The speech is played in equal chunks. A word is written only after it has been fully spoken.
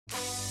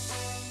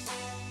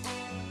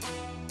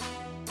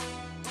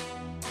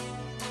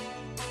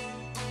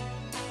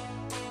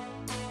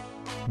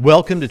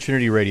Welcome to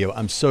Trinity Radio.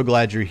 I'm so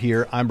glad you're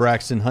here. I'm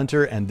Braxton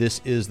Hunter, and this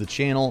is the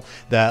channel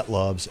that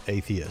loves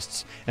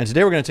atheists. And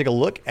today we're going to take a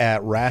look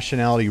at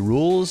rationality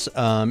rules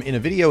in a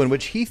video in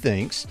which he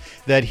thinks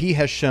that he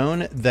has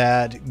shown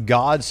that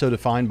God, so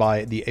defined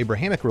by the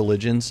Abrahamic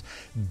religions,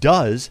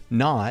 does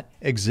not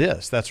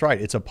exist. That's right.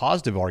 It's a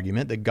positive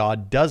argument that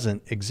God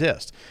doesn't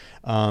exist.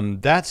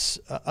 That's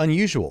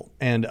unusual,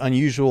 and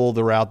unusual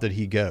the route that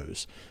he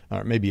goes.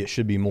 Or maybe it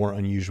should be more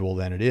unusual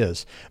than it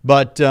is.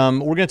 But we're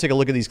going to take a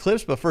look at these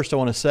clips. But first I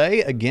want to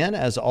say, again,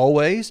 as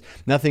always,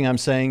 nothing I'm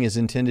saying is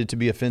intended to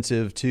be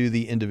offensive to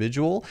the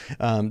individual.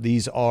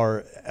 These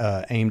are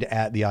aimed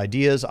at the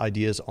ideas.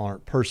 Ideas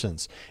aren't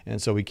persons. And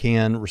so we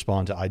can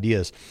respond to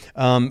ideas.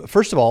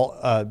 First of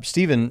all,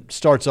 Stephen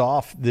starts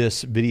off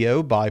this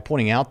video by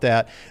pointing out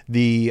that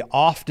the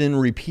often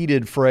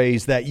repeated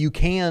phrase that you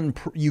can't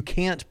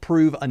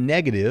prove a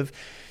negative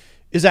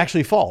is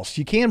actually false.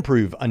 You can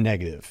prove a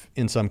negative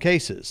in some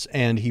cases.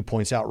 And he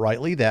points out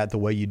rightly that the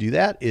way you do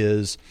that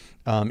is,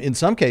 in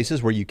some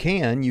cases where you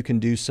can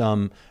do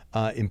some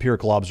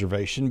empirical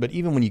observation. But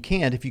even when you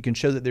can't, if you can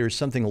show that there is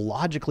something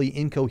logically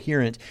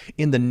incoherent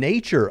in the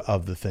nature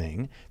of the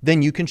thing,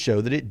 then you can show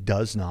that it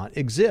does not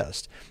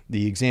exist.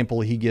 The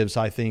example he gives,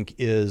 I think,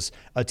 is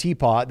a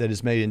teapot that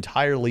is made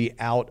entirely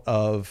out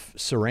of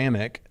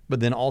ceramic, but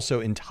then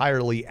also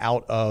entirely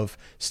out of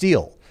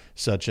steel.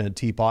 Such a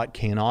teapot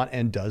cannot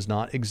and does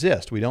not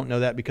exist. We don't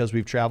know that because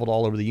we've traveled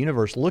all over the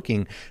universe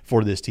looking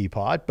for this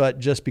teapot, but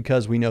just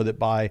because we know that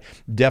by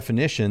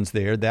definitions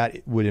there,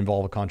 that would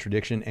involve a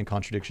contradiction, and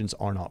contradictions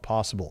are not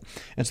possible.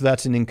 And so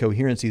that's an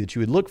incoherency that you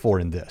would look for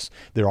in this.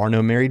 There are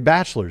no married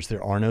bachelors.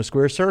 There are no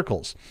square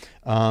circles.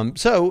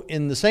 So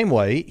in the same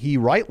way, he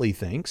rightly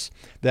thinks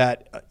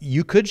that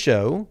you could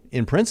show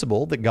in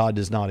principle that God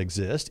does not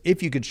exist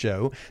if you could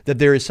show that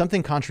there is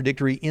something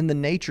contradictory in the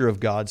nature of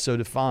God so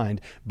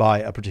defined by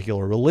a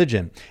particular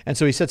religion. And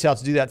so he sets out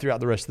to do that throughout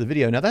the rest of the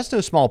video. Now, that's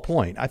no small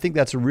point. I think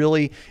that's a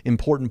really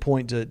important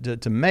point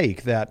to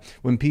make, that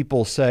when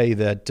people say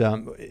that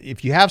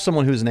if you have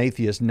someone who's an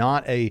atheist,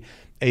 not a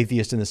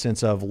atheist in the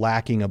sense of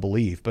lacking a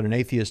belief, but an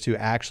atheist who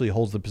actually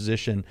holds the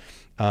position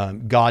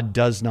God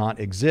does not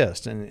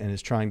exist and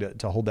is trying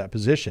to hold that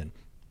position.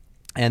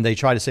 And they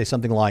try to say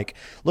something like,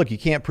 look, you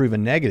can't prove a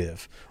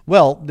negative.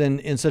 Well, then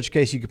in such a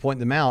case, you could point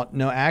them out.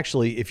 No,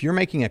 actually, if you're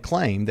making a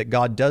claim that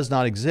God does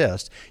not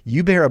exist,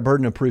 you bear a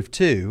burden of proof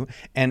too.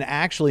 And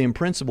actually, in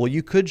principle,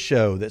 you could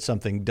show that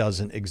something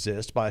doesn't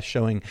exist by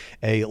showing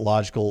a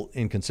logical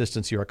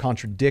inconsistency or a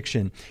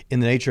contradiction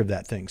in the nature of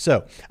that thing.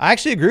 So I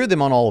actually agree with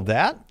them on all of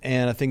that.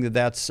 And I think that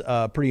that's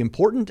pretty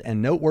important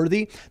and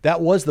noteworthy.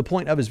 That was the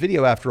point of his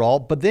video after all.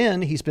 But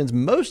then he spends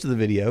most of the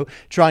video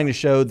trying to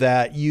show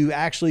that you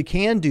actually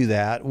can do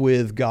that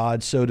with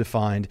God so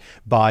defined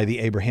by the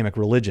Abrahamic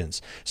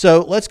religions.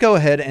 So let's go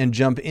ahead and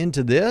jump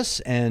into this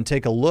and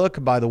take a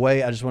look. By the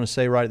way, I just want to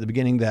say right at the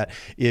beginning that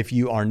if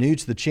you are new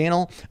to the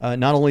channel,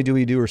 not only do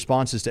we do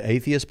responses to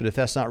atheists, but if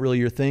that's not really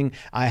your thing,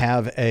 I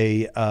have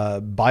a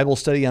Bible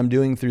study I'm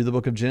doing through the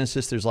book of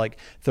Genesis. There's like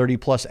 30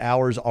 plus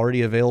hours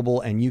already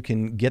available, and you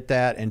can get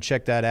that and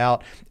check that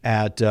out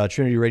at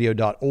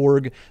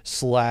trinityradio.org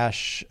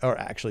or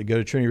actually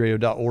go to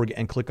trinityradio.org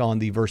and click on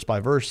the verse by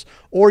verse,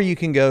 or you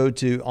can go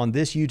to on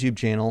this YouTube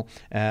channel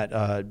at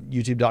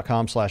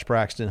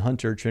youtube.com/Braxton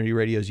Hunter, Trinity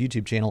Radio's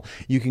YouTube channel.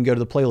 You can go to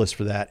the playlist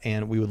for that,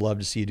 and we would love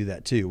to see you do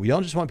that too. We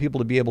don't just want people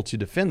to be able to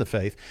defend the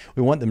faith.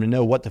 We want them to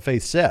know what the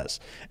faith says.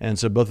 And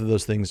so both of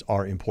those things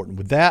are important.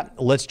 With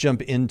that, let's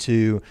jump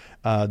into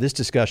this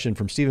discussion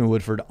from Stephen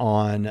Woodford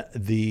on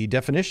the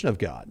definition of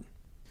God.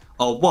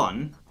 Are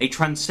one, a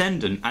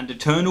transcendent and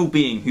eternal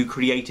being who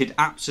created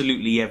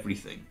absolutely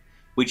everything,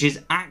 which is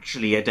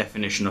actually a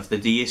definition of the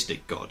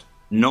deistic God,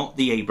 not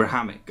the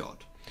Abrahamic God.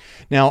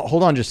 Now,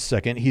 hold on just a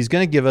second. He's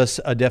going to give us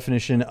a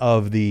definition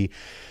of the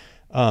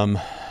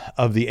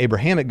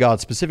Abrahamic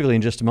God specifically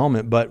in just a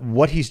moment, but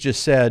what he's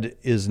just said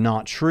is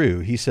not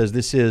true. He says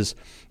this is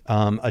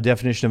a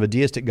definition of a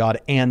deistic God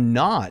and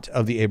not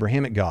of the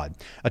Abrahamic God,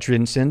 a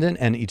transcendent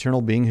and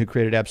eternal being who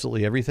created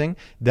absolutely everything.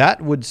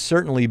 That would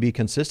certainly be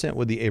consistent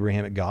with the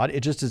Abrahamic God. It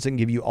just doesn't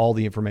give you all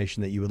the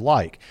information that you would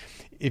like.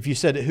 If you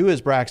said, who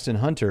is Braxton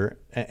Hunter?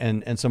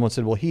 And someone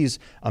said, well, he's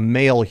a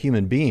male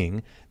human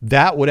being,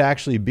 that would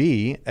actually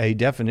be a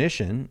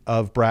definition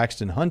of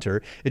Braxton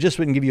Hunter. It just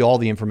wouldn't give you all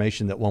the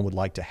information that one would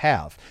like to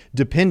have,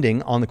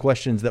 depending on the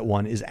questions that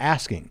one is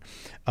asking.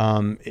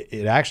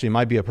 It actually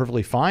might be a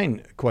perfectly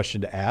fine question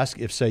to ask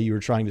if, say, you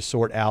were trying to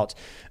sort out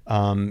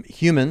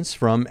humans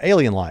from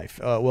alien life.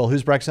 Well,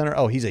 who's Braxton Hunter?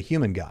 Oh, he's a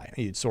human guy.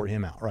 You'd sort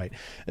him out, right?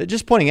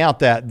 Just pointing out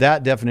that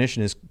that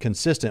definition is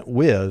consistent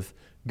with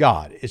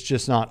God. It's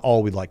just not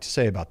all we'd like to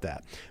say about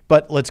that.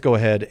 But let's go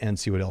ahead and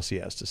see what else he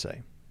has to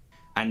say.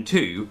 And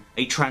two,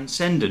 a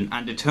transcendent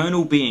and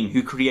eternal being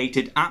who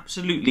created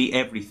absolutely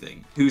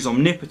everything, who's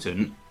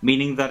omnipotent,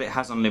 meaning that it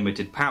has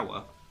unlimited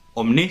power,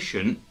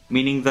 omniscient,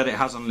 meaning that it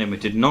has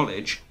unlimited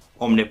knowledge,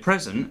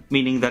 omnipresent,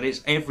 meaning that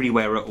it's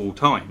everywhere at all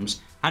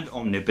times, and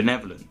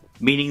omnibenevolent,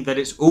 meaning that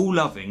it's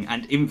all-loving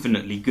and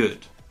infinitely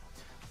good.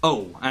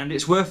 Oh, and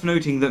it's worth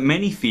noting that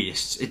many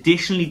theists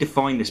additionally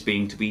define this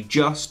being to be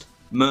just,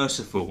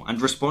 merciful,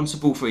 and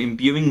responsible for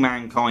imbuing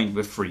mankind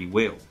with free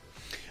will.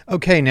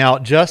 Okay, now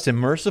just and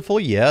merciful,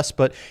 yes,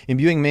 but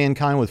imbuing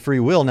mankind with free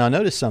will. Now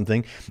notice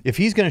something. If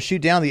he's going to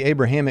shoot down the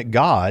Abrahamic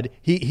God,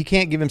 he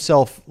can't give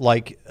himself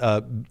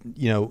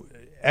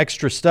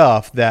extra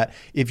stuff that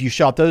if you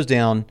shot those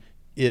down,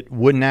 it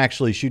wouldn't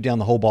actually shoot down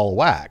the whole ball of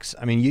wax.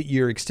 I mean,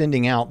 you're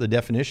extending out the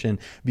definition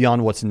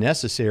beyond what's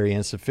necessary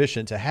and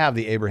sufficient to have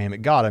the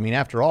Abrahamic God. I mean,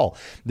 after all,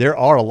 there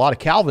are a lot of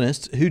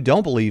Calvinists who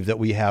don't believe that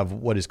we have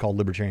what is called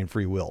libertarian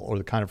free will, or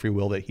the kind of free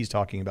will that he's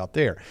talking about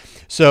there.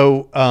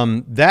 So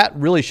that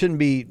really shouldn't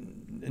be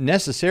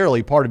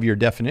necessarily part of your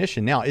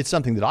definition. Now, it's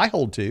something that I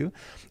hold to.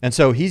 And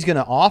so he's going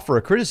to offer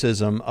a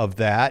criticism of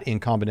that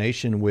in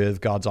combination with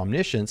God's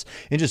omniscience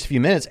in just a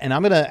few minutes. And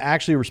I'm going to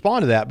actually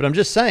respond to that. But I'm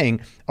just saying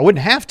I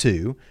wouldn't have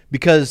to,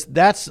 because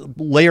that's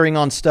layering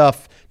on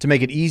stuff to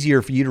make it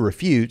easier for you to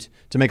refute,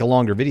 to make a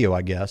longer video,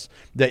 I guess,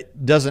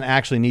 that doesn't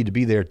actually need to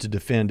be there to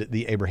defend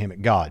the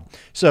Abrahamic God.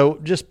 So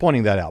just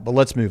pointing that out. But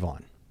let's move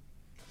on.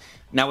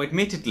 Now,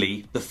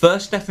 admittedly, the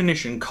first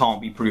definition can't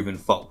be proven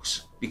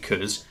false,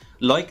 because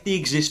like the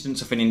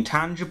existence of an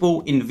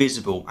intangible,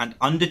 invisible, and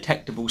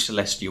undetectable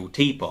celestial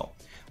teapot,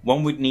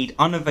 one would need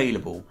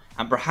unavailable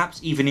and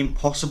perhaps even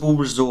impossible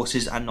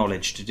resources and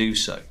knowledge to do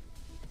so.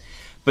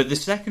 But the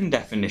second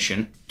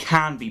definition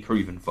can be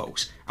proven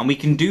false, and we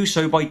can do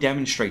so by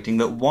demonstrating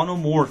that one or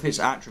more of its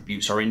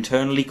attributes are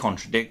internally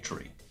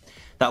contradictory,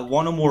 that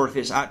one or more of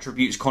its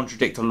attributes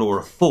contradict a law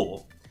of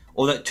four,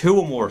 or that two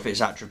or more of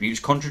its attributes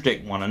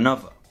contradict one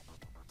another.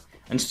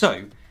 And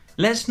so,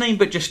 let's name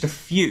but just a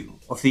few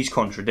of these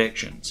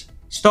contradictions,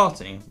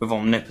 starting with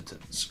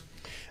omnipotence.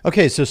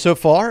 Okay, so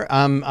far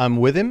I'm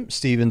with him.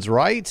 Stephen's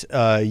right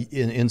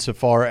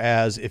insofar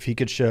as if he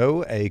could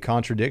show a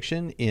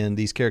contradiction in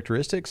these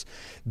characteristics,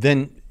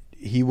 then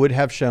he would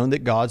have shown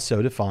that God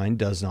so defined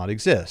does not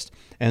exist.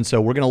 And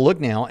so we're going to look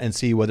now and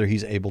see whether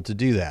he's able to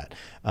do that,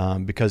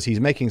 because he's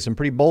making some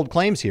pretty bold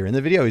claims here. In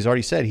the video, he's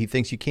already said he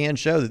thinks you can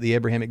show that the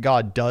Abrahamic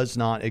God does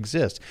not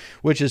exist,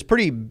 which is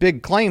pretty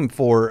big claim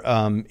for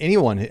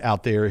anyone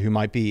out there who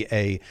might be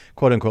a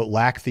quote-unquote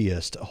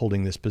lacktheist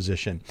holding this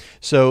position.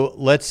 So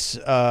let's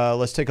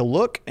take a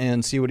look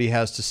and see what he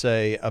has to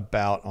say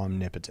about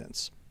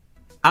omnipotence.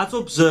 As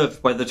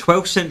observed by the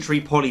 12th century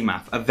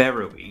polymath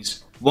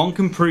Averroes, one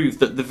can prove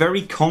that the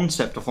very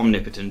concept of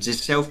omnipotence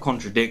is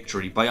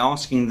self-contradictory by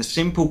asking the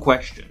simple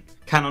question,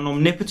 can an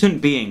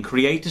omnipotent being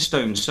create a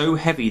stone so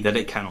heavy that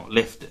it cannot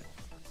lift it?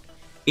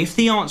 If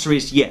the answer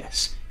is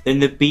yes, then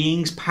the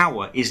being's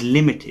power is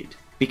limited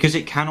because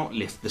it cannot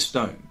lift the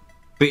stone.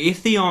 But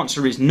if the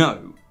answer is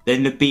no,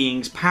 then the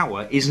being's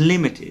power is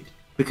limited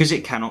because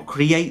it cannot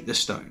create the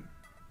stone.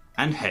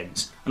 And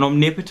hence, an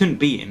omnipotent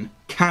being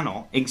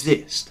cannot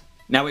exist.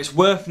 Now, it's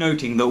worth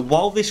noting that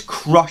while this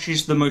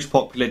crushes the most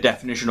popular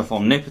definition of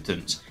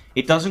omnipotence,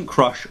 it doesn't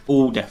crush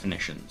all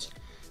definitions.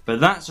 But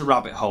that's a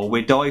rabbit hole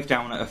we'll dive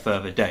down at a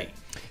further date.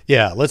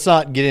 Yeah, let's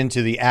not get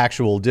into the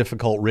actual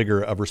difficult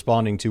rigor of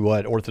responding to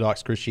what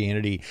Orthodox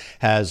Christianity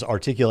has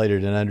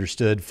articulated and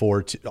understood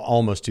for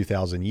almost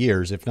 2,000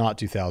 years, if not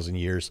 2,000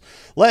 years.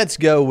 Let's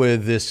go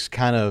with this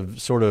kind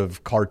of sort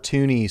of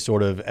cartoony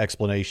sort of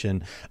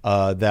explanation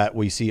that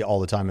we see all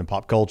the time in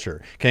pop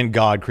culture. Can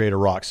God create a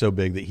rock so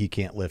big that he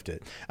can't lift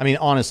it? I mean,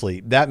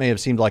 honestly, that may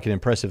have seemed like an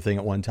impressive thing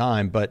at one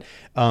time, but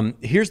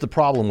here's the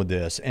problem with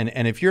this.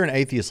 And if you're an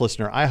atheist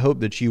listener, I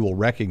hope that you will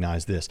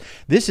recognize this.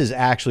 This is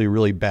actually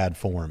really bad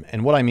form.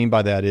 And what I mean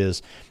by that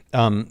is,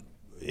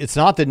 it's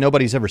not that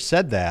nobody's ever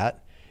said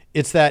that.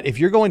 It's that if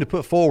you're going to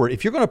put forward,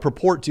 if you're going to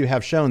purport to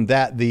have shown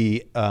that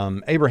the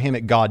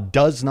Abrahamic God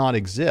does not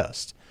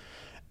exist,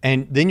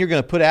 and then you're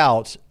going to put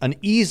out an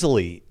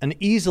easily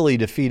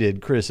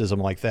defeated criticism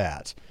like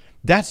that,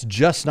 that's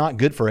just not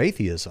good for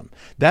atheism.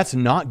 That's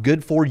not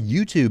good for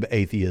YouTube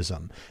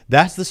atheism.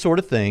 That's the sort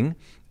of thing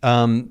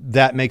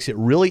that makes it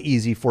really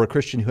easy for a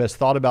Christian who has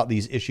thought about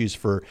these issues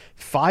for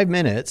 5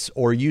 minutes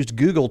or used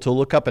Google to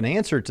look up an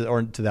answer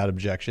to that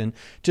objection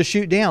to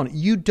shoot down.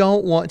 You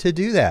don't want to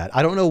do that.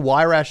 I don't know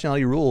why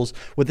Rationality Rules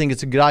would think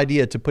it's a good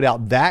idea to put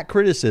out that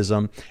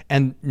criticism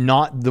and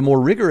not the more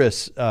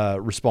rigorous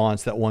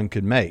response that one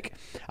could make.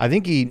 I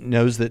think he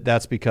knows that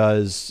that's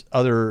because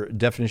other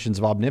definitions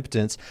of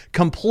omnipotence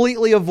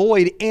completely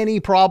avoid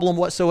any problem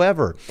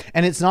whatsoever.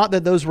 And it's not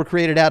that those were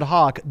created ad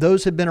hoc.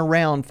 Those have been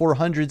around for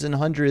hundreds and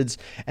hundreds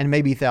and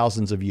maybe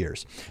thousands of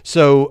years.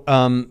 So,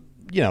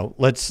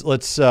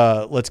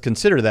 let's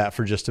consider that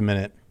for just a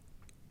minute.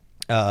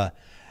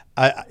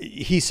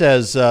 He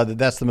says that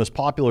that's the most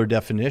popular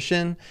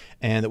definition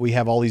and that we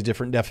have all these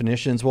different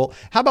definitions. Well,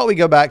 how about we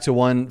go back to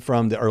one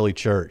from the early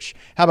church?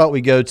 How about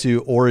we go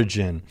to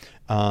Origen?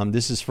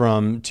 This is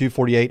from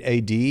 248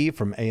 AD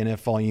from ANF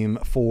Volume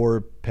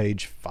 4,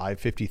 page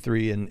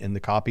 553 in the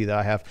copy that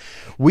I have.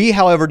 We,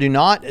 however, do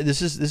not,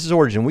 this is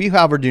Origen, we,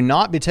 however, do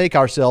not betake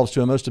ourselves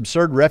to a most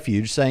absurd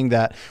refuge, saying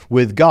that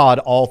with God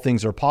all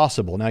things are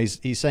possible. Now,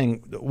 he's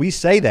saying, we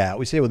say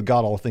with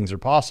God all things are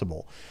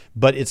possible,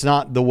 but it's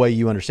not the way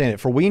you understand it.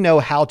 For we know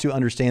how to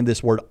understand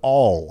this word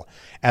all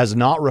as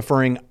not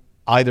referring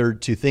either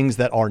to things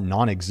that are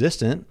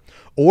non-existent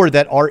or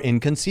that are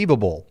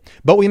inconceivable.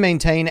 But we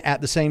maintain at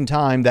the same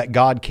time that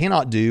God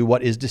cannot do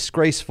what is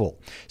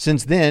disgraceful,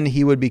 since then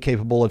he would be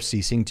capable of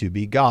ceasing to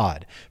be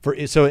God.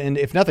 And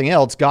if nothing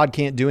else, God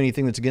can't do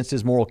anything that's against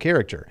his moral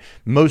character.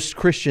 Most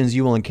Christians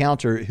you will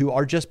encounter who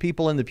are just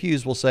people in the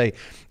pews will say,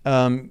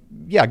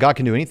 yeah, God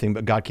can do anything,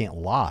 but God can't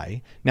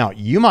lie. Now,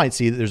 you might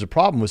see that there's a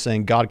problem with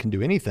saying God can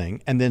do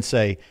anything and then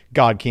say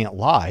God can't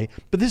lie.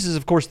 But this is,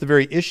 of course, the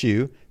very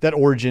issue that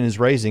Origen is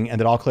raising and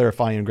that I'll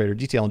clarify in greater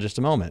detail in just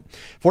a moment.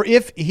 For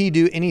if he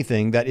do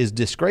anything that is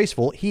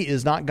disgraceful, he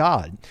is not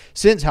God.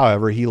 Since,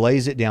 however, he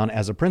lays it down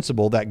as a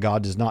principle that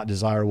God does not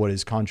desire what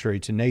is contrary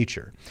to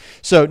nature.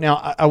 So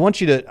now I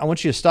want you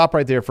to stop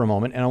right there for a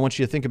moment, and I want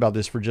you to think about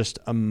this for just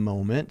a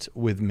moment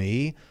with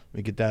me. Let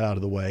me get that out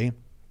of the way.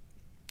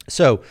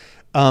 So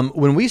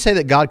when we say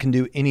that God can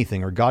do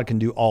anything or God can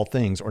do all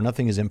things or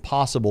nothing is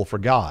impossible for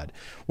God,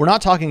 we're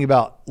not talking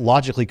about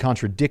logically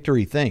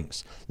contradictory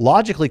things.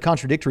 Logically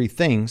contradictory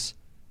things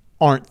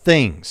aren't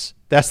things.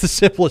 That's the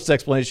simplest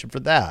explanation for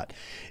that.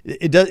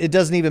 It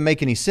doesn't even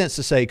make any sense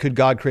to say, could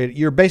God create?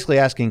 You're basically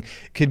asking,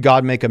 could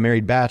God make a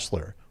married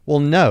bachelor? Well,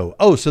 no.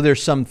 Oh, so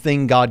there's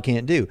something God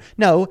can't do.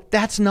 No,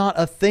 that's not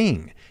a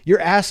thing.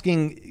 You're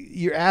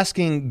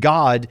asking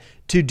God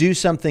to do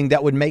something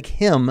that would make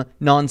him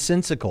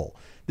nonsensical.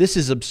 This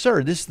is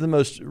absurd. This is the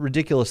most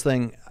ridiculous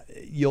thing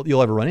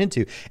you'll ever run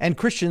into. And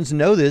Christians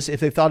know this if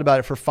they've thought about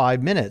it for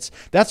 5 minutes.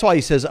 That's why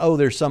he says, oh,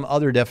 there's some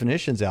other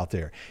definitions out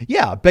there.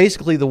 Yeah,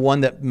 basically the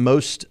one that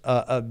most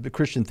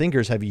Christian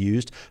thinkers have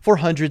used for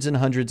hundreds and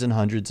hundreds and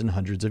hundreds and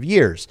hundreds of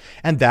years.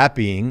 And that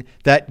being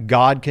that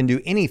God can do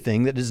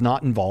anything that does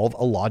not involve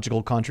a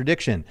logical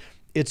contradiction.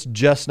 It's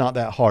just not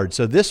that hard.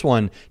 So this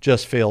one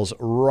just fails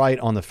right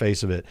on the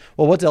face of it.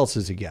 Well, what else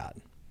has he got?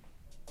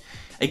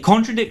 A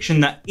contradiction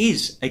that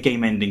is a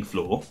game-ending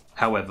flaw,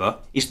 however,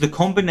 is the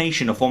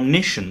combination of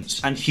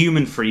omniscience and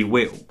human free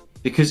will.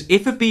 Because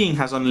if a being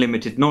has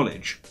unlimited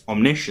knowledge,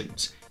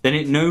 omniscience, then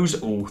it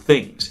knows all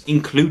things,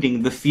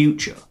 including the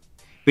future.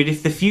 But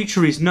if the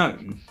future is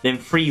known, then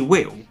free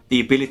will,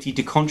 the ability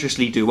to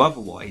consciously do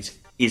otherwise,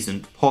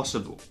 isn't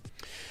possible.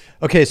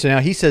 Okay, so now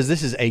he says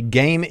this is a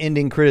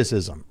game-ending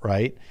criticism,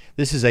 right?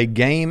 This is a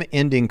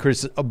game-ending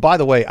criticism. Oh, by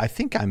the way, I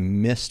think I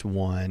missed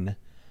one.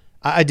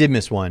 I did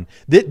miss one.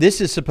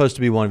 This is supposed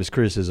to be one of his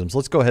criticisms.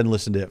 Let's go ahead and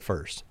listen to it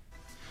first.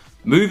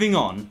 Moving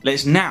on,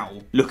 let's now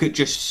look at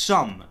just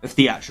some of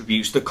the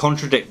attributes that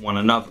contradict one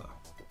another.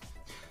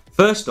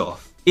 First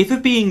off, if a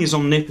being is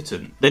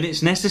omnipotent, then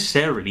it's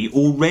necessarily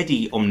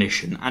already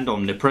omniscient and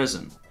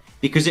omnipresent,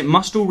 because it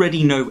must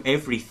already know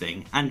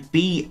everything and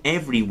be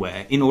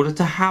everywhere in order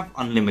to have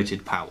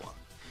unlimited power.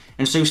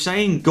 And so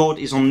saying God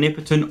is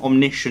omnipotent,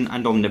 omniscient,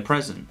 and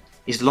omnipresent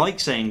is like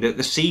saying that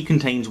the sea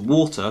contains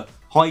water,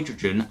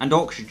 hydrogen, and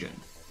oxygen.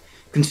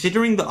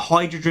 Considering that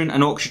hydrogen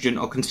and oxygen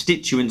are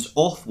constituents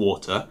of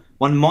water,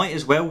 one might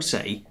as well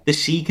say the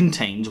sea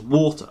contains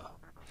water.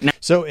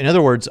 So, in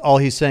other words, all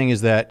he's saying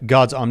is that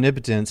God's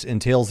omnipotence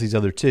entails these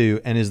other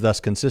two and is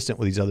thus consistent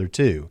with these other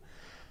two.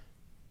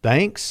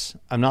 Thanks.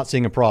 I'm not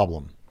seeing a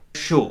problem.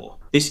 Sure,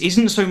 this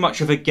isn't so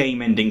much of a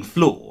game-ending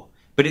flaw,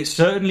 but it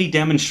certainly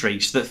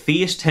demonstrates that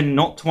theists tend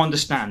not to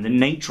understand the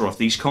nature of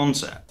these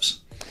concepts.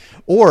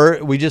 Or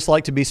we just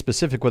like to be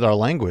specific with our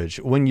language.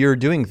 When you're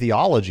doing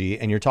theology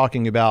and you're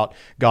talking about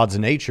God's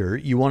nature,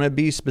 you want to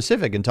be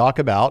specific and talk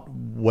about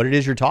what it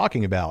is you're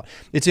talking about.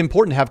 It's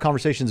important to have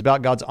conversations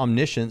about God's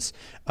omniscience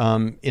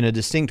in a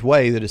distinct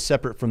way that is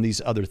separate from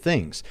these other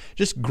things.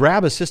 Just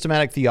grab a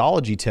systematic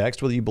theology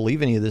text, whether you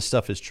believe any of this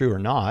stuff is true or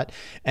not,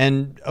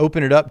 and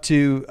open it up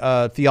to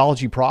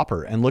theology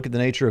proper and look at the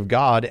nature of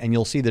God, and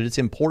you'll see that it's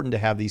important to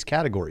have these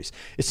categories.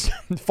 It's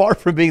far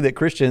from being that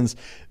Christians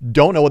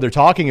don't know what they're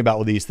talking about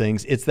with these things.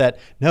 It's that,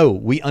 no,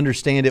 we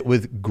understand it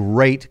with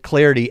great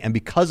clarity, and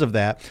because of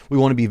that, we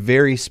want to be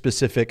very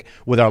specific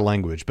with our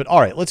language. But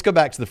all right, let's go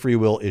back to the free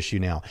will issue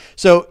now.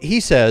 So he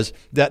says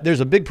that there's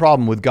a big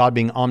problem with God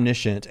being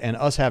omniscient and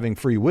us having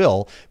free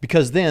will,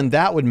 because then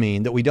that would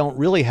mean that we don't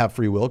really have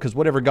free will, because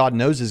whatever God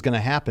knows is going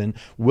to happen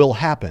will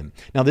happen.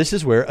 Now, this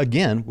is where,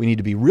 again, we need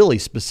to be really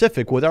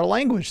specific with our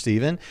language,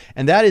 Stephen,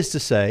 and that is to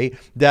say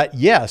that,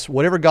 yes,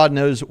 whatever God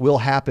knows will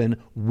happen,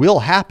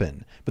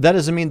 but that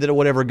doesn't mean that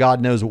whatever God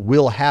knows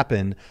will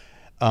happen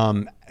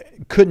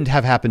couldn't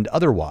have happened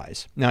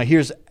otherwise. Now,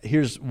 here's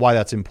why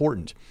that's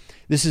important.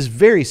 This is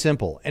very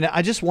simple. And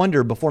I just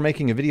wonder, before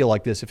making a video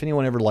like this, if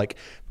anyone ever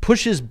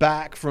pushes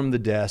back from the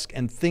desk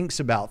and thinks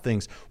about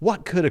things,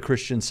 what could a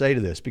Christian say to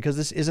this? Because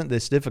this isn't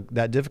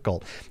that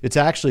difficult. It's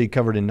actually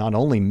covered in not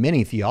only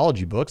many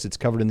theology books, it's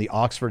covered in the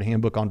Oxford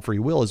Handbook on Free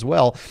Will as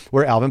well,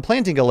 where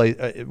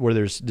where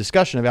there's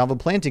discussion of Alvin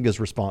Plantinga's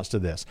response to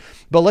this.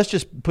 But let's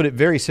just put it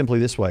very simply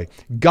this way.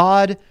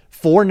 God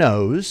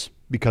foreknows,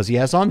 because he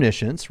has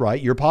omniscience, right?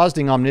 You're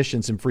positing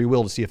omniscience and free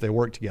will to see if they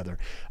work together.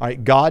 All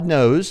right, God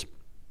knows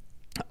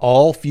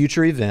all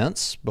future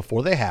events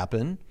before they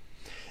happen.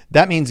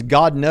 That means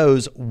God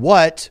knows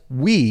what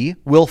we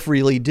will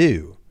freely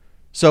do.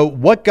 So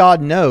what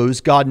God knows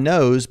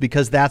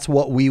because that's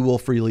what we will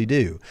freely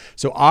do.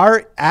 So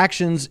our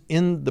actions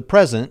in the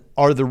present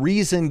are the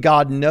reason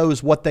God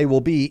knows what they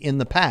will be in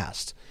the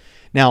past.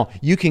 Now,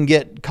 you can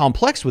get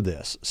complex with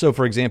this. So,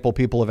 for example,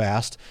 people have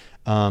asked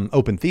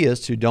open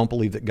theists who don't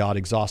believe that God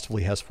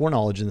exhaustively has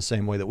foreknowledge in the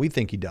same way that we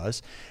think he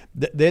does.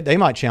 They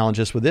might challenge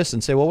us with this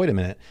and say, well, wait a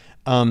minute.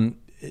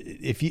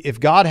 If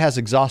God has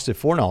exhaustive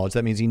foreknowledge,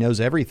 that means he knows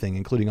everything,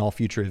 including all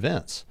future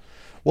events.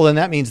 Well, then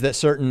that means that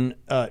certain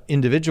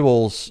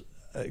individuals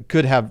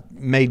could have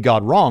made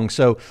God wrong.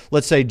 So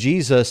let's say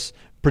Jesus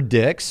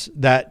predicts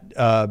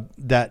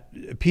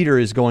that Peter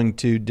is going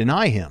to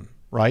deny him,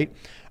 right?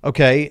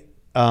 Okay.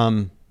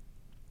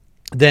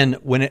 Then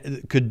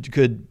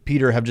could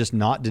Peter have just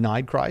not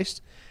denied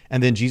Christ,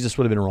 and then Jesus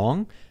would have been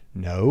wrong?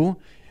 No,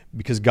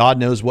 because God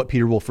knows what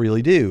Peter will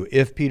freely do.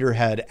 If Peter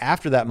had,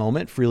 after that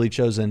moment, freely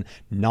chosen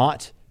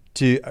not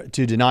to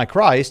deny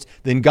Christ,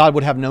 then God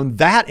would have known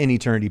that in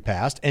eternity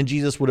past, and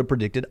Jesus would have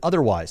predicted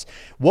otherwise.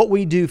 What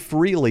we do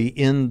freely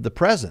in the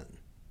present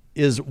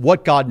is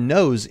what God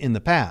knows in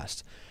the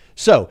past.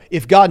 So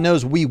if God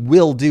knows we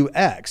will do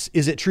X,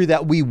 is it true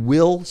that we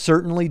will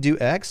certainly do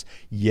X?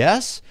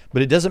 Yes,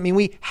 but it doesn't mean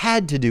we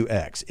had to do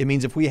X. It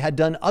means if we had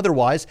done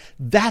otherwise,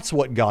 that's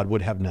what God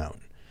would have known.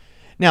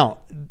 Now,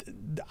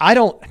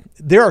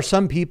 there are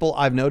some people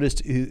I've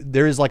noticed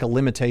there is like a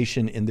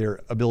limitation in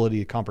their ability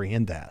to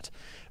comprehend that.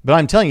 But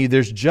I'm telling you,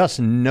 there's just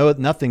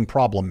nothing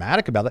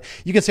problematic about that.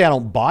 You can say, I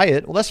don't buy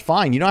it. Well, that's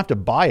fine. You don't have to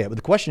buy it. But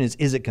the question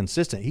is it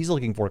consistent? He's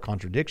looking for a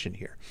contradiction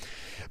here.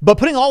 But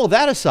putting all of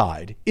that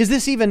aside, is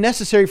this even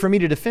necessary for me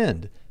to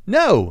defend?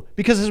 No,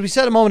 because as we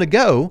said a moment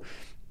ago,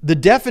 the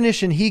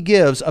definition he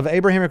gives of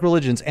Abrahamic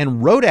religions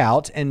and wrote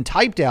out and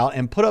typed out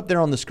and put up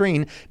there on the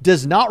screen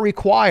does not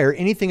require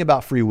anything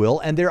about free will.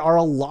 And there are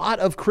a lot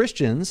of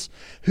Christians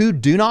who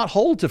do not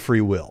hold to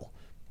free will.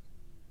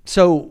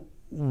 So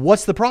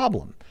what's the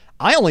problem?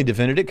 I only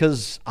defended it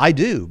because I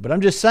do, but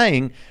I'm just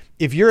saying,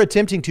 if you're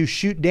attempting to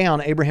shoot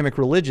down Abrahamic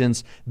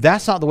religions,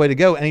 that's not the way to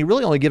go. And he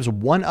really only gives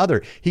one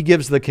other. He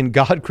gives the, can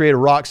God create a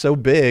rock so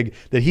big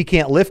that he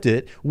can't lift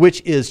it,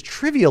 which is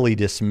trivially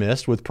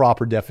dismissed with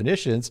proper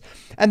definitions.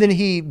 And then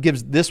he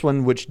gives this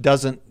one, which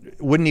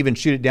wouldn't even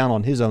shoot it down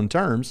on his own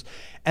terms.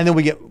 And then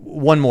we get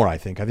one more, I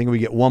think. I think we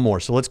get one more.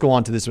 So let's go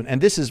on to this one.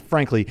 And this is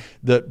frankly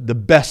the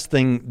best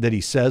thing that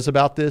he says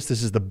about this.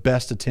 This is the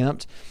best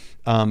attempt.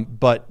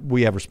 But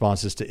we have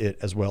responses to it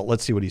as well.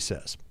 Let's see what he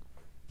says.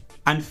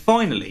 And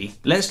finally,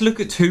 let's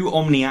look at two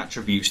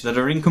omni-attributes that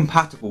are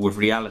incompatible with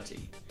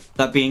reality,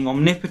 that being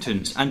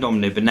omnipotence and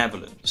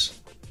omnibenevolence.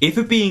 If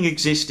a being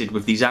existed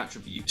with these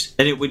attributes,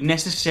 then it would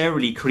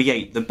necessarily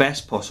create the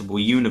best possible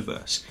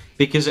universe,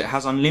 because it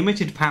has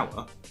unlimited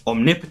power,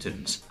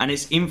 omnipotence, and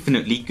it's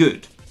infinitely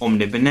good,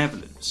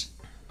 omnibenevolence.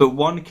 But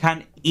one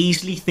can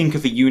easily think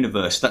of a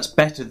universe that's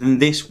better than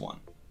this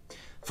one.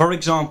 For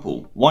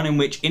example, one in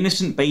which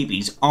innocent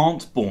babies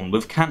aren't born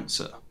with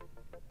cancer.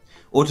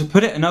 Or to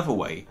put it another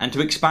way, and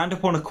to expand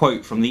upon a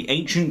quote from the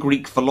ancient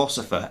Greek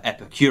philosopher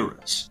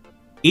Epicurus,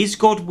 is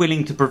God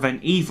willing to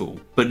prevent evil,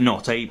 but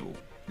not able?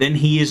 Then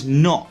he is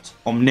not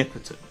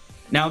omnipotent.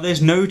 Now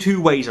there's no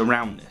two ways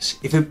around this.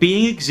 If a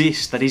being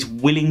exists that is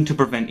willing to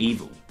prevent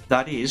evil,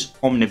 that is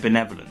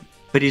omnibenevolent,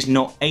 but is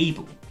not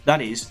able,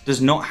 that is, does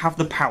not have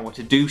the power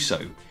to do so,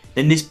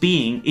 then this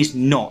being is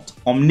not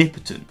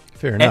omnipotent.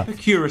 Fair enough.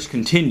 Epicurus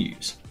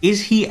continues,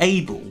 is he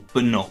able,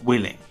 but not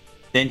willing?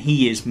 Then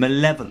he is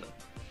malevolent.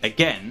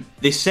 Again,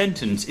 this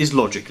sentence is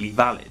logically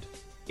valid.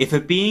 If a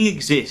being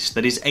exists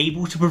that is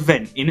able to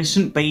prevent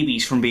innocent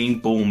babies from being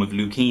born with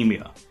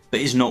leukemia, but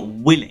is not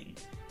willing,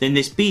 then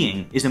this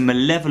being is a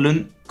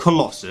malevolent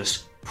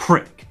colossus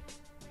prick.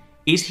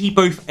 Is he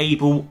both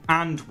able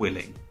and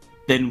willing?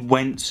 Then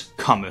whence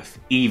cometh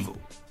evil?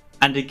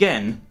 And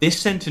again, this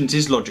sentence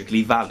is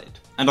logically valid,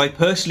 and I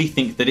personally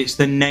think that it's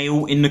the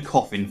nail in the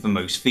coffin for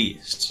most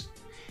theists.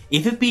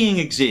 If a being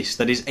exists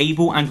that is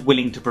able and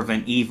willing to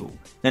prevent evil,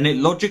 then it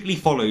logically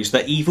follows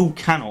that evil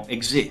cannot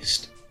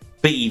exist.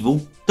 But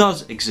evil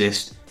does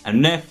exist,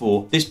 and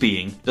therefore this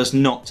being does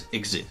not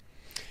exist.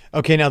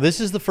 Okay, now this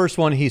is the first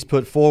one he's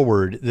put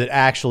forward that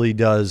actually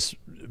does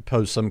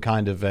pose some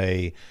kind of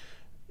at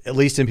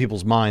least in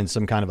people's minds,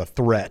 some kind of a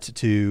threat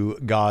to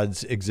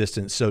God's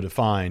existence so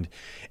defined.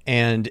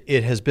 And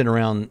it has been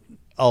around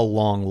a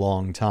long,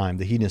 long time.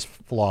 The hedonist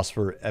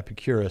philosopher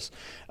Epicurus,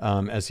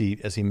 as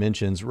he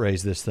mentions,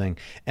 raised this thing.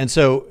 And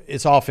so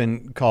it's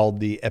often called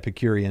the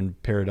Epicurean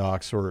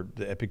paradox or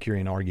the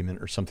Epicurean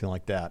argument or something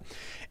like that.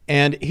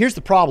 And here's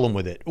the problem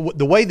with it.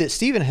 The way that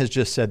Stephen has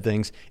just said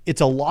things,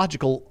 it's a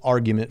logical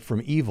argument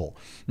from evil.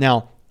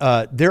 Now,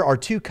 there are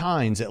two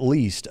kinds, at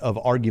least, of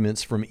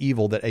arguments from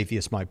evil that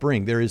atheists might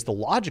bring. There is the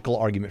logical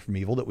argument from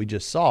evil that we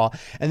just saw,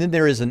 and then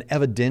there is an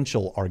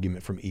evidential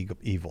argument from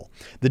evil.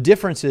 The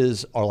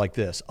differences are like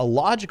this. A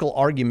logical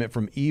argument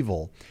from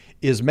evil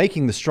is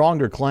making the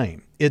stronger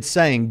claim. It's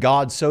saying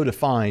God so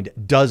defined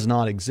does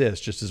not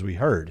exist, just as we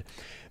heard,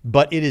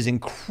 but it is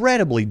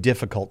incredibly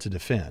difficult to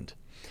defend.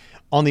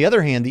 On the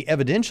other hand, the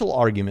evidential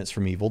arguments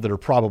from evil that are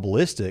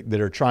probabilistic, that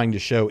are trying to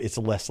show it's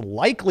less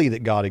likely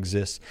that God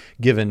exists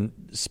given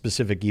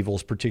specific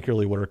evils,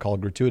 particularly what are called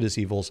gratuitous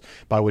evils,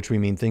 by which we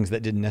mean things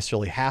that didn't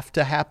necessarily have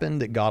to happen,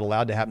 that God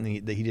allowed to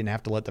happen, that he didn't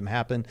have to let them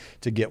happen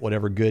to get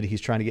whatever good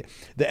he's trying to get.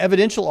 The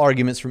evidential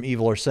arguments from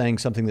evil are saying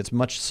something that's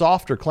much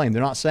softer claim.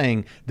 They're not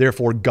saying,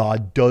 therefore,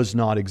 God does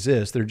not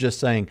exist. They're just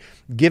saying,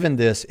 given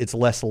this, it's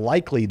less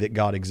likely that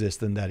God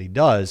exists than that he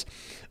does.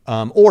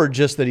 Or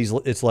just that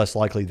it's less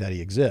likely that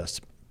he exists.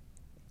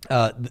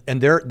 And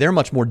they're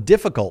much more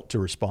difficult to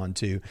respond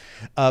to.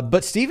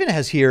 But Stephen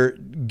has here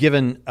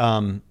given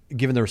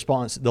the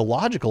response, the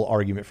logical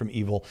argument from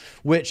evil,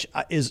 which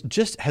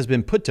has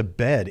been put to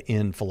bed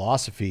in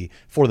philosophy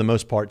for the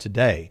most part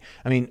today.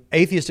 I mean,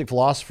 atheistic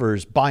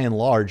philosophers, by and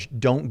large,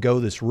 don't go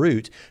this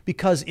route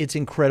because it's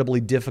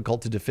incredibly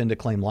difficult to defend a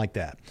claim like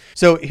that.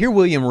 So here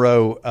William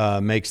Rowe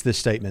makes this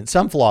statement.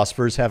 Some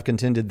philosophers have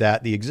contended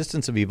that the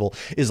existence of evil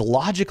is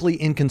logically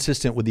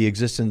inconsistent with the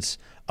existence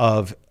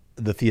of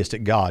the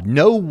theistic God.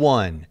 No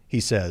one, he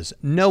says,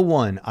 no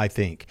one, I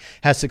think,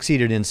 has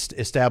succeeded in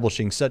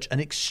establishing such an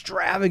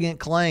extravagant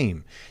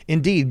claim.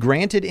 Indeed,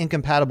 granted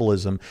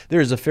incompatibilism,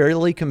 there is a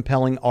fairly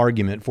compelling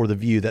argument for the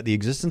view that the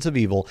existence of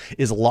evil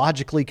is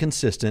logically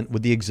consistent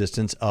with the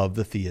existence of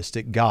the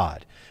theistic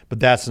God.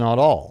 But that's not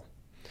all.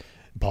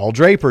 Paul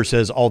Draper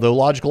says, although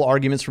logical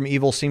arguments from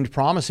evil seemed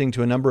promising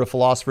to a number of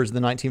philosophers in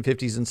the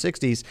 1950s and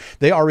 60s,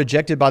 they are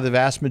rejected by the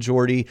vast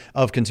majority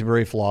of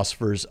contemporary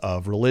philosophers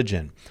of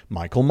religion.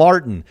 Michael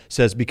Martin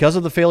says, because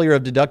of the failure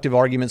of deductive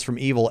arguments from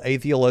evil,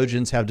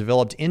 atheologians have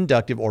developed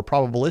inductive or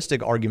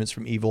probabilistic arguments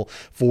from evil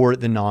for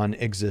the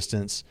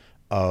non-existence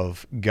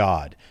of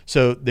God.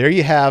 So there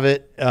you have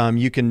it.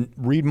 You can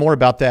read more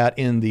about that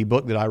in the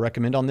book that I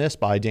recommend on this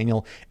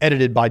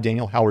edited by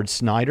Daniel Howard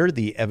Snyder,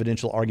 The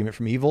Evidential Argument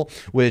from Evil,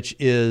 which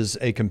is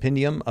a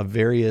compendium of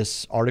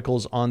various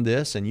articles on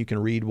this. And you can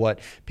read what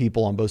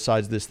people on both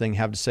sides of this thing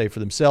have to say for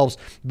themselves.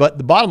 But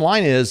the bottom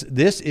line is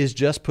this is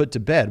just put to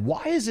bed.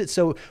 Why is it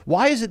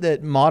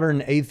that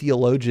modern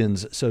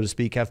atheologians, so to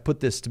speak, have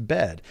put this to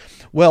bed?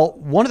 Well,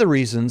 one of the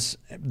reasons,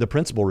 the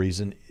principal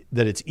reason,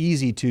 that it's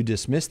easy to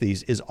dismiss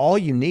these is all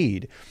you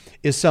need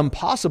is some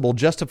possible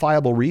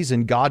justifiable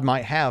reason God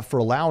might have for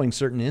allowing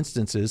certain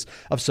instances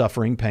of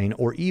suffering, pain,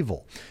 or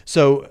evil.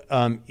 So,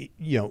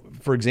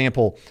 for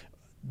example,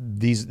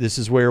 this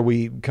is where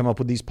we come up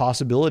with these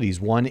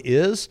possibilities. One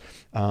is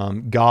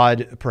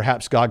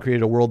perhaps God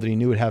created a world that he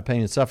knew would have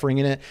pain and suffering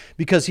in it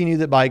because he knew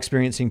that by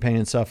experiencing pain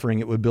and suffering,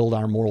 it would build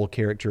our moral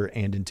character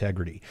and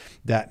integrity.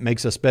 That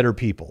makes us better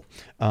people.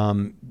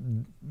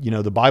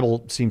 The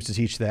Bible seems to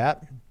teach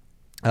that.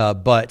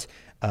 But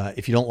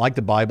if you don't like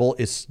the Bible,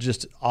 it's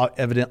just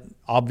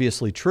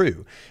obviously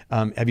true.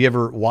 Have you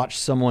ever watched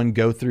someone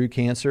go through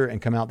cancer and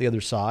come out the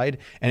other side,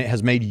 and it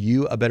has made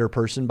you a better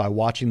person by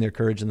watching their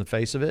courage in the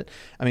face of it?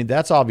 I mean,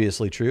 that's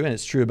obviously true, and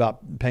it's true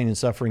about pain and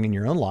suffering in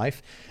your own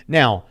life.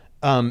 Now,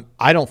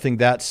 I think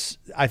that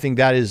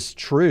is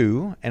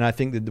true, and I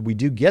think that we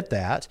do get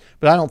that,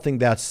 but I don't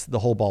think that's the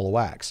whole ball of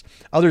wax.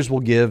 Others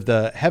will give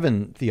the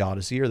heaven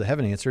theodicy or the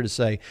heaven answer to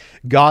say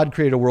God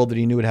created a world that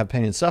he knew would have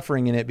pain and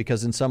suffering in it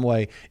because in some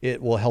way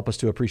it will help us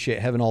to appreciate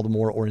heaven all the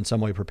more, or in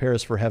some way prepare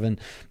us for heaven,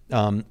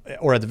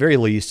 or at the very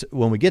least,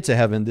 when we get to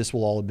heaven, this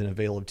will all have been a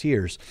vale of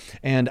tears.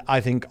 And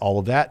I think all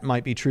of that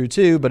might be true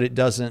too, but it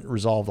doesn't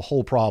resolve the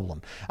whole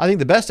problem. I think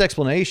the best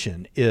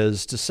explanation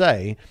is to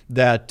say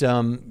that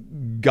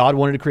God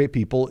wanted to create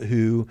people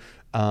who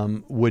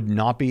would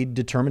not be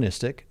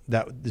deterministic,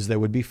 that is, they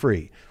would be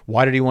free.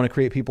 Why did he want to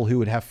create people who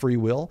would have free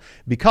will?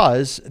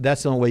 Because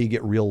that's the only way you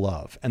get real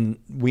love. And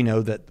we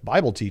know that the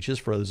Bible teaches,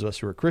 for those of us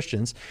who are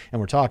Christians,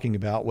 and we're talking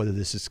about whether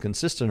this is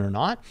consistent or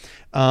not,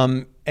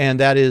 and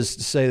that is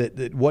to say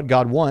that what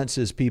God wants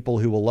is people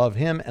who will love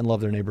him and love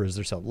their neighbor as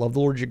themselves. Love the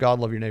Lord your God,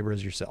 love your neighbor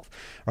as yourself.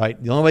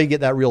 Right? The only way you get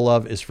that real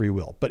love is free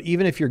will. But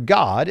even if you're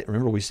God,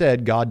 remember we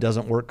said God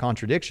doesn't work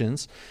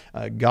contradictions.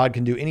 God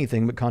can do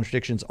anything, but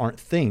contradictions aren't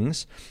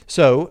things.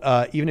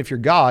 So even if you're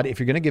God, if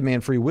you're going to give man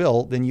free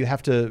will, then you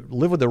have to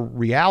live with the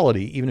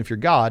reality, even if you're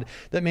God,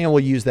 that man will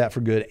use that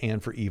for good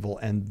and for evil.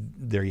 And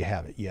there you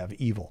have it. You have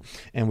evil.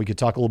 And we could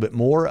talk a little bit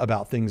more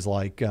about things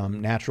like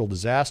natural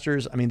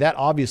disasters. I mean, that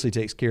obviously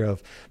takes care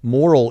of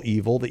moral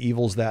evil, the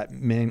evils that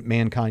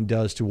mankind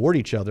does toward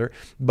each other,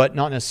 but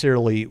not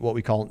necessarily what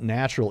we call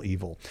natural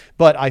evil.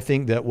 But I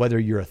think that whether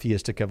you're a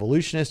theistic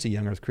evolutionist, a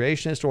young earth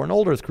creationist, or an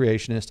old earth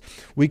creationist,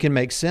 we can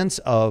make sense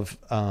of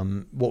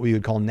what we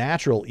would call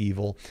natural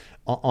evil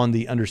on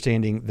the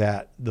understanding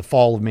that the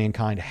fall of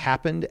mankind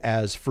happened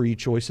as free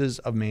choices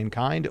of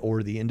mankind,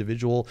 or the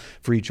individual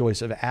free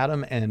choice of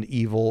Adam, and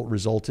evil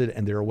resulted.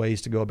 And there are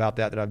ways to go about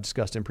that I've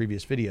discussed in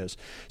previous videos.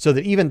 So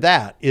that even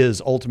that is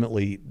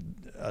ultimately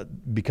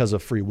because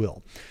of free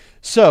will.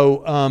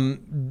 So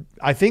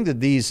I think that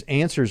these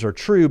answers are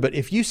true. But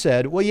if you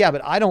said, well, yeah,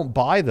 but I don't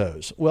buy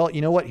those. Well,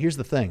 you know what? Here's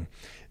the thing.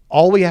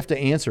 All we have to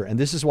answer, and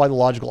this is why the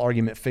logical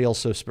argument fails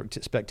so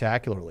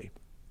spectacularly.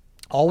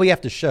 All we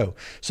have to show.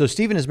 So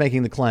Stephen is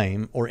making the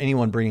claim, or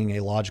anyone bringing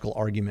a logical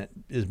argument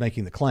is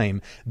making the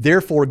claim,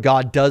 therefore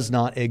God does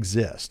not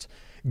exist.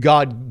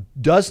 God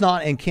does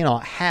not and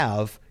cannot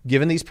have,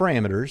 given these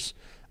parameters,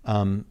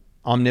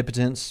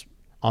 omnipotence,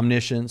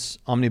 omniscience,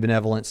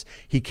 omnibenevolence,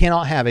 he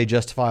cannot have a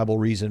justifiable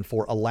reason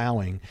for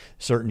allowing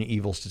certain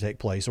evils to take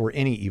place, or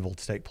any evil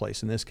to take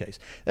place in this case.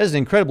 That is an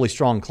incredibly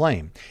strong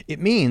claim. It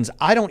means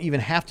I don't even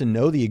have to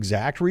know the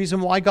exact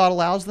reason why God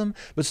allows them,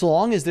 but so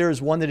long as there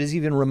is one that is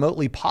even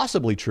remotely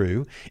possibly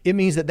true, it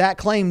means that that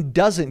claim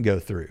doesn't go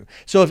through.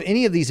 So if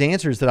any of these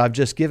answers that I've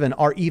just given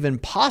are even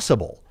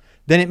possible,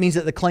 then it means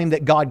that the claim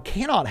that God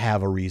cannot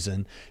have a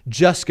reason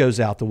just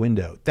goes out the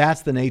window.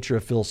 That's the nature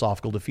of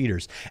philosophical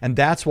defeaters. And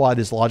that's why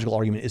this logical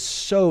argument is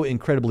so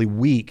incredibly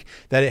weak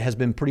that it has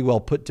been pretty well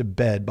put to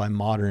bed by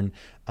modern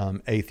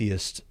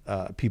atheist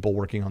people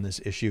working on this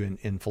issue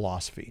in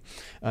philosophy.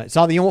 It's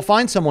not that you won't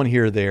find someone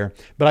here or there,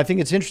 but I think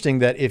it's interesting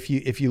that if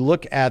you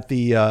look at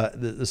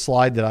the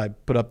slide that I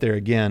put up there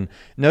again,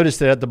 notice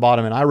that at the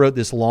bottom, and I wrote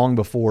this long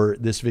before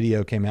this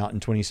video came out in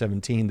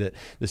 2017 that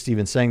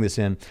Stephen's saying this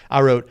in,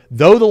 I wrote,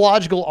 though the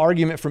logical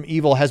argument from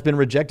evil has been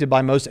rejected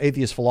by most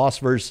atheist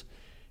philosophers,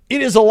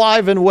 it is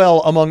alive and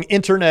well among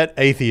internet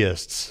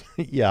atheists.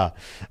 Yeah,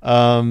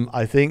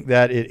 I think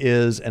that it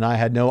is, and I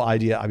had no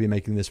idea I'd be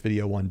making this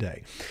video one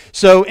day.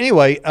 So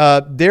anyway,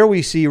 there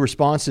we see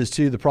responses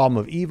to the problem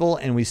of evil,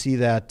 and we see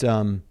that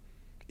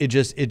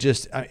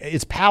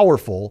it's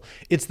powerful.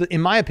 It's,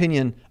 in my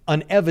opinion,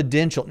 an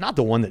evidential, not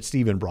the one that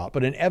Stephen brought,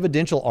 but an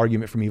evidential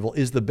argument from evil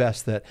is the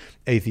best that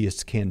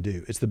atheists can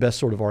do. It's the best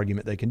sort of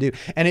argument they can do.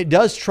 And it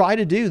does try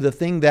to do the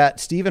thing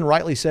that Stephen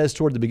rightly says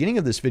toward the beginning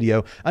of this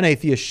video an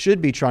atheist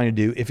should be trying to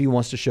do if he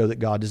wants to show that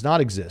God does not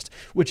exist,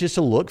 which is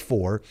to look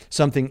for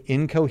something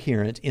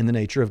incoherent in the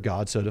nature of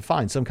God so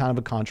defined, some kind of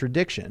a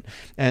contradiction.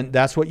 And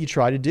that's what you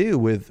try to do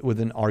with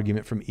an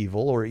argument from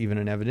evil, or even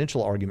an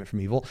evidential argument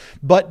from evil,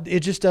 but it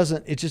just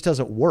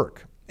doesn't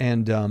work.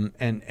 And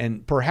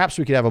perhaps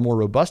we could have a more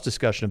robust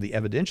discussion of the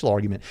evidential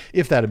argument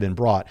if that had been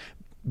brought,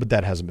 but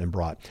that hasn't been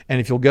brought.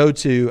 And if you'll go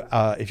to,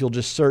 if you'll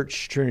just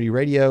search Trinity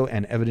Radio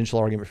and evidential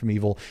argument from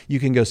evil, you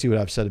can go see what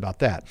I've said about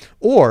that.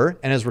 Or,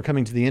 and as we're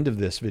coming to the end of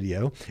this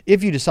video,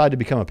 if you decide to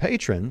become a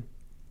patron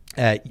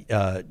at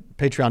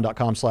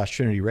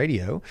patreon.com/Trinity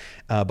Radio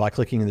by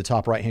clicking in the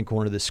top right-hand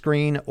corner of the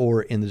screen,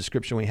 or in the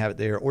description we have it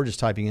there, or just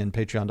typing in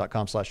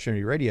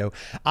patreon.com/Trinity Radio.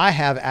 I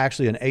have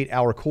actually an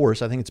 8-hour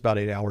course, I think it's about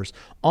 8 hours,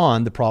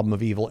 on the problem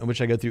of evil, in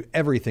which I go through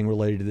everything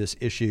related to this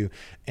issue.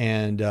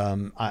 And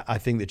I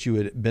think that you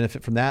would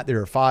benefit from that. There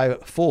are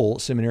 5 full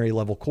seminary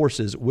level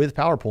courses with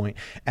PowerPoint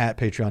at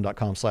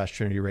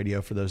patreon.com/Trinity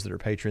Radio for those that are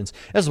patrons,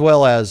 as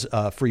well as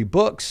free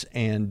books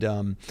and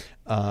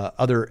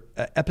other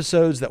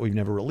episodes that we've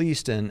never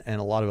released, and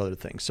a lot of other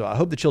things. So I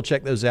hope that you'll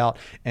check those out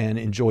and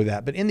enjoy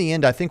that. But in the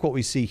end, I think what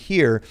we see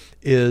here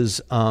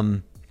is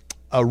a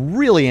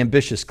really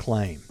ambitious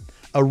claim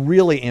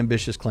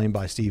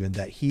by Stephen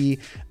that he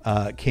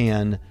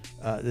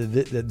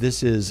that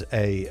this is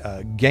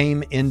a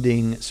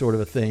game-ending sort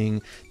of a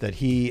thing, that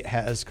he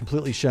has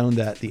completely shown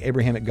that the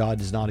Abrahamic God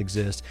does not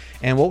exist.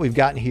 And what we've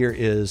gotten here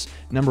is,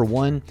 number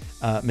one,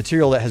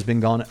 material that has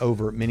been gone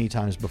over many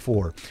times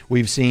before.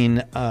 We've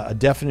seen a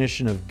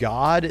definition of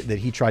God that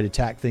he tried to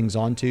tack things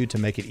onto to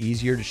make it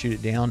easier to shoot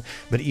it down,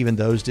 but even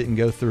those didn't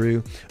go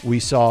through. We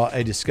saw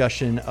a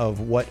discussion of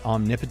what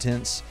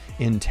omnipotence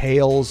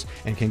entails,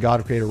 and can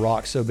God create a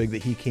rock so big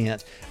that he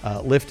can't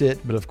lift it?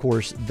 But of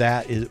course,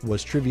 that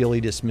was trivially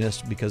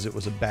dismissed because it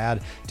was a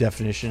bad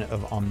definition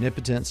of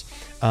omnipotence.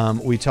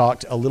 We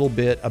talked a little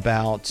bit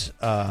about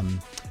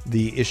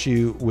the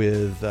issue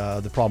with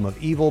the problem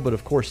of evil, but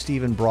of course,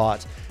 Stephen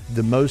brought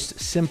the most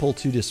simple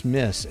to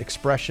dismiss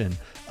expression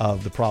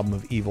of the problem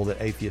of evil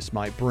that atheists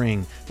might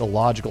bring, the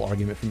logical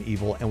argument from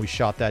evil, and we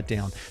shot that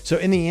down. So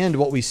in the end,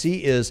 what we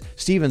see is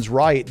Stephen's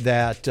right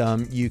that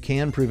you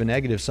can prove a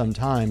negative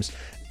sometimes,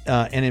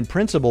 and in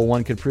principle,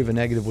 one could prove a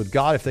negative with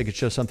God if they could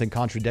show something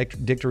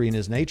contradictory in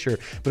his nature,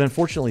 but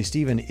unfortunately,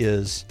 Stephen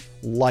is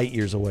light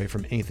years away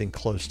from anything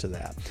close to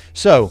that.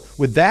 So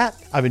with that,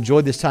 I've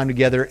enjoyed this time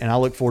together, and I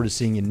look forward to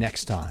seeing you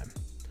next time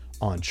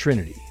on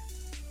Trinity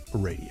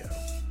Radio.